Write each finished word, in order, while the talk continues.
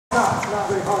not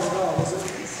very hard at all, is it?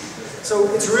 So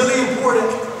it's really important,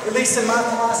 at least in my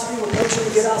philosophy, to make sure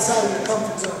to get outside of your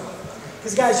comfort zone.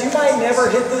 Because guys, you might never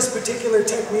hit this particular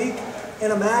technique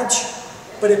in a match,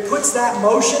 but it puts that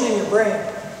motion in your brain.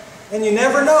 And you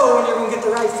never know when you're going to get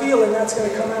the right feeling that's going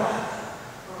to come out.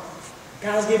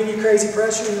 Guys giving you crazy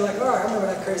pressure, and you're like, oh, I remember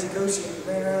that crazy coach. You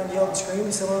ran around and yelled and screamed.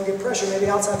 He said, well, get pressure, maybe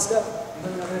outside step.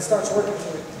 And it starts working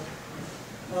for you.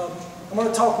 I'm going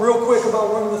to talk real quick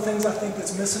about one of the things I think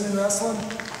that's missing in wrestling.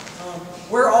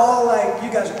 We're all like,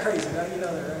 you guys are crazy, right? You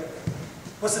know that, right?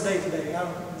 What's the date today?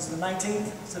 Is it the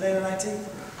 19th? Is today the 19th?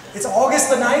 It's August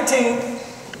the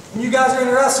 19th, and you guys are in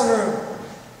the wrestling room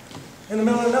in the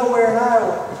middle of nowhere in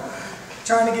Iowa,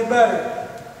 trying to get better.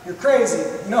 You're crazy.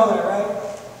 You know that,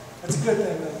 right? That's a good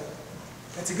thing, though.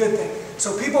 That's a good thing.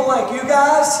 So people like you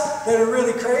guys that are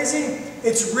really crazy,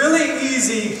 it's really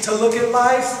easy to look at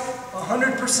life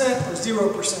 100%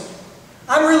 or 0%.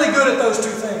 I'm really good at those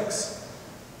two things.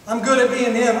 I'm good at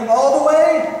being in all the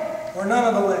way or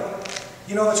none of the way.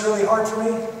 You know what's really hard for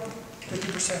me?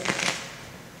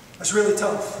 50%. That's really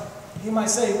tough. You might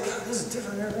say, this is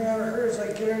different than everything I ever heard. It's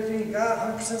like, get everything you got,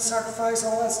 100% sacrifice,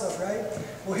 all that stuff, right?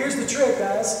 Well, here's the trick,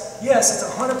 guys. Yes,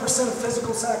 it's 100% of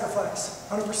physical sacrifice.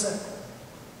 100%.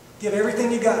 Give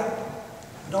everything you got.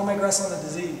 But don't make wrestling a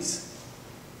disease.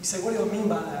 You say, what do you mean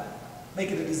by that?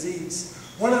 Make it a disease.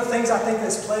 One of the things I think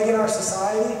that's plaguing our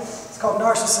society, it's called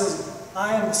narcissism.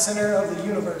 I am the center of the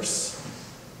universe.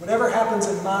 Whatever happens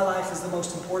in my life is the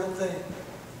most important thing.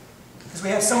 Because we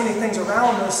have so many things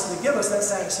around us that give us that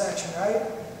satisfaction, right?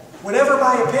 Whatever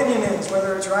my opinion is,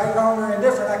 whether it's right, wrong, or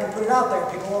indifferent, I can put it out there.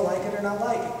 People will like it or not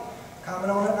like it.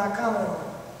 Comment on it, not comment on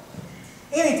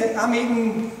it. Anything. I'm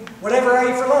eating whatever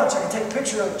I eat for lunch. I can take a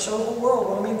picture of it, show the whole world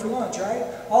what I'm eating for lunch, right?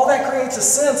 All that creates a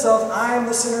sense of, I am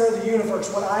the center of the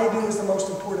universe. What I do is the most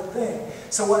important thing.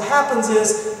 So what happens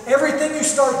is, everything you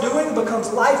start doing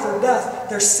becomes life or death.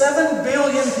 There's 7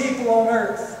 billion people on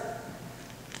Earth.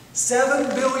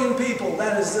 7 billion people.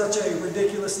 That is such a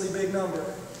ridiculously big number.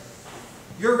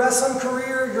 Your wrestling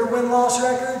career, your win-loss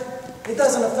record, it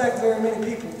doesn't affect very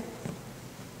many people.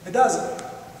 It doesn't.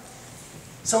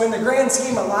 So in the grand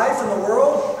scheme of life in the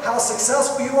world, how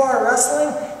successful you are at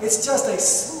wrestling, it's just a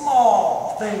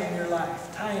small thing in your life.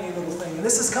 Tiny little thing. And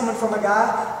this is coming from a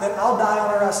guy that I'll die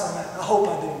on a wrestling mat. I hope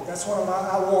I do. That's one of my,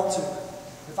 I want to.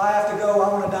 If I have to go, I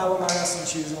want to die with my wrestling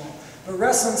shoes on. But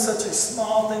wrestling's such a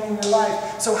small thing in your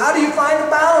life. So how do you find the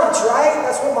balance, right?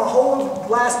 That's what my whole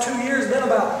last 2 years has been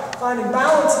about. Finding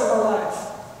balance in my life.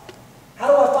 How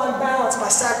do I find balance? By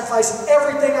sacrificing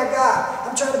everything I got.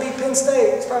 I'm trying to beat Penn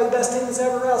State. It's probably the best team that's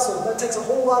ever wrestled. That takes a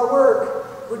whole lot of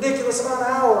work. Ridiculous amount of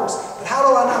hours. But how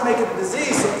do I not make it a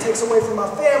disease so it takes away from my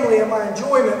family and my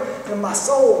enjoyment and my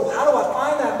soul? How do I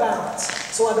find that balance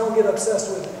so I don't get obsessed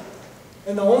with it?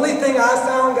 And the only thing I've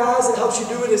found, guys, that helps you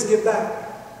do it is give back.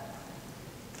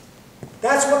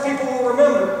 That's what people will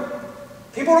remember.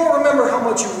 People don't remember how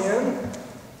much you win.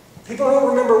 People don't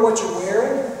remember what you're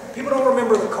wearing. People don't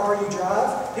remember the car you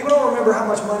drive. People don't remember how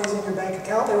much money's in your bank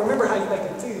account. They remember how you make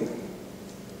them feel.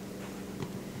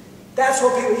 That's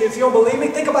what people, if you don't believe me,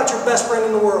 think about your best friend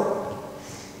in the world.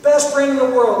 Best friend in the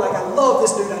world. Like, I love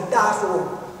this dude. I'd die for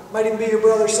him. Might even be your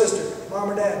brother or sister, mom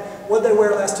or dad. What'd they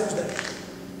wear last Tuesday?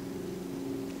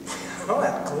 I don't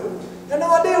have a clue. I have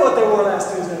no idea what they wore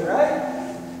last Tuesday, right?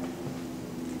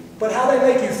 But how they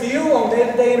make you feel on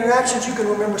day-to-day interactions, you can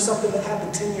remember something that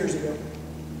happened 10 years ago.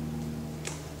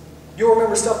 You'll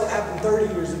remember stuff that happened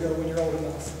 30 years ago when you're old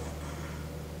enough.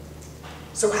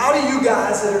 So how do you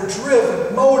guys that are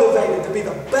driven, motivated to be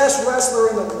the best wrestler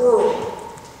in the world,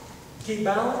 keep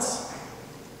balance,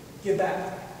 give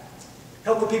back,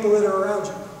 help the people that are around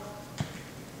you?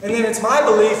 And then it's my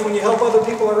belief when you help other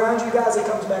people around you guys, it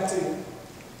comes back to you.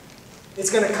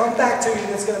 It's going to come back to you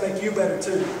and it's going to make you better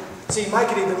too. So you might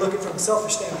could even look at it from a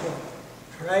selfish standpoint,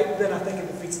 right? Then I think it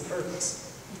defeats the purpose.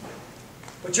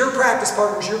 But your practice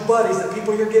partners, your buddies, the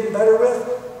people you're getting better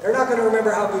with, they're not going to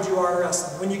remember how good you are at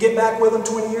wrestling. When you get back with them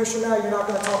 20 years from now, you're not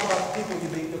going to talk about the people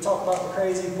you beat. You'll talk about the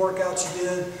crazy workouts you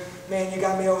did. Man, you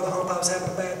got me over the hump. I was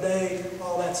having a bad day.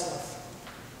 All that stuff.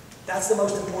 That's the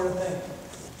most important thing.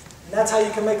 And that's how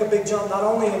you can make a big jump, not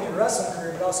only in your wrestling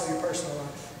career, but also your personal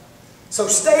life. So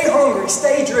stay hungry,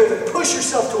 stay driven, push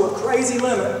yourself to a crazy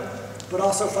limit, but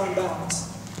also find balance.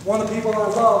 One of the people I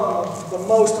love the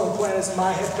most on the planet is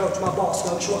my head coach, my boss,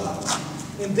 Doug Schwab.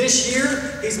 And this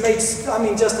year, he's made,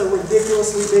 just a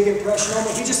ridiculously big impression on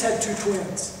me. He just had 2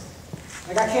 twins.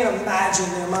 Like, I can't imagine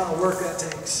the amount of work that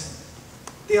takes.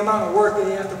 The amount of work that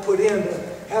you have to put in to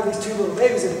have these 2 little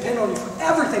babies that depend on you for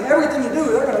everything. Everything you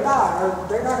do, they're going to die, or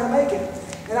they're not going to make it.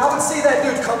 And I would see that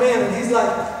dude come in, and he's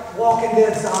like, Walking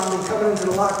Dead zombie coming into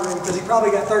the locker room because he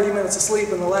probably got 30 minutes of sleep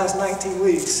in the last 19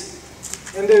 weeks.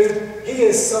 And dude, he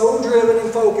is so driven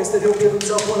and focused that he'll give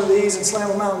himself one of these and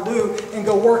slam a Mountain Dew and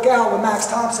go work out with Max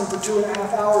Thompson for 2.5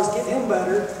 hours, get him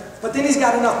better. But then he's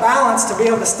got enough balance to be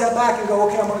able to step back and go,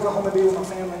 okay, I'm going to go home and be with my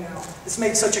family now. It's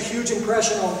made such a huge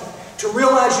impression on me. To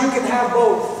realize you can have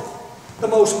both. The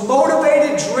most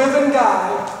motivated, driven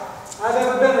guy I've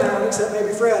ever been around, except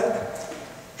maybe Fred,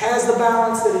 has the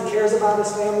balance that he cares about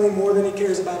his family more than he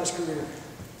cares about his career.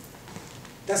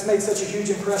 That's made such a huge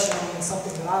impression on me and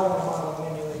something that I want to model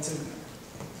and emulate too.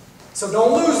 So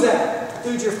don't lose that.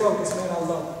 Dude, you're focused, man. I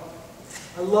love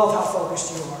it. I love how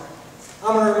focused you are.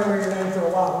 I'm going to remember your name for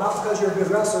a while. Not because you're a good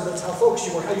wrestler, but it's how focused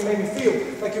you were, how you made me feel.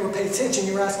 Like you were paying attention,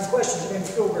 you were asking questions, you made me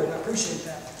feel great. I appreciate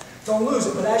that. Don't lose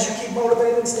it, but as you keep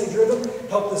motivated and stay driven,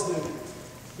 help this dude.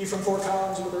 You from Fort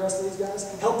Collins with the rest of these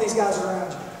guys? Help these guys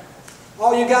around you.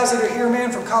 All you guys that are here,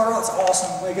 man, from Colorado, it's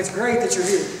awesome. Like, it's great that you're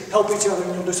here. Help each other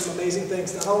and you'll do some amazing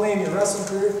things, not only in your wrestling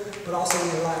career, but also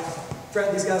in your life.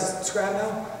 Fred, these guys scrap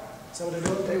now? Is that what they're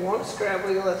doing? They want to scrap,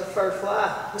 we're going to let the fur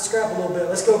fly. Let's scrap a little bit.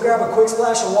 Let's go grab a quick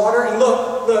splash of water. And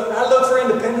look, I look for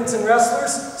independence in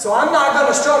wrestlers, so I'm not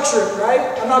going to structure it, right?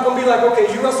 I'm not going to be like,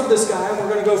 okay, you wrestle this guy, and we're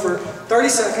going to go for 30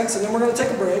 seconds, and then we're going to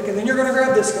take a break, and then you're going to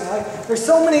grab this guy. There's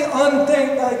so many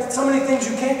so many things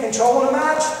you can't control in a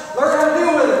match. Learn how to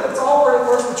deal with it. It's all work at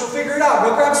first, but you'll figure it out.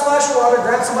 Go grab a splash of water,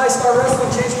 grab somebody, start wrestling,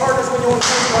 change partners when you want to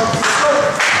change partners.